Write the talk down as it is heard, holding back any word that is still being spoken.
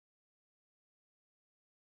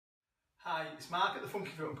Hi, it's Mark at the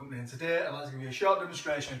Funky Futon Company, and today I'd like to give you a short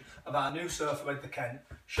demonstration of our new sofa bed, the Kent,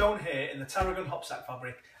 shown here in the tarragon hopsack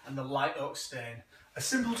fabric and the light oak stain. A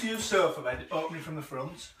simple to use sofa bed opening from the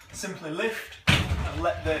front. Simply lift and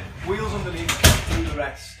let the wheels underneath do the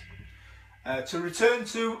rest. To return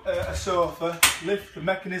to a sofa, lift, the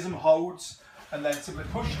mechanism holds, and then simply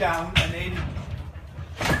push down and in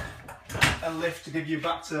and lift to give you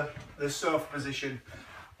back to the sofa position.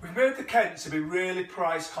 We've made the Kent to be really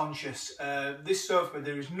price conscious. This sofa,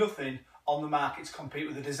 there is nothing on the market to compete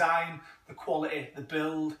with the design, the quality, the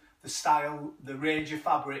build, the style, the range of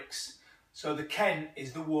fabrics. So the Kent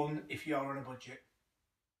is the one if you're on a budget.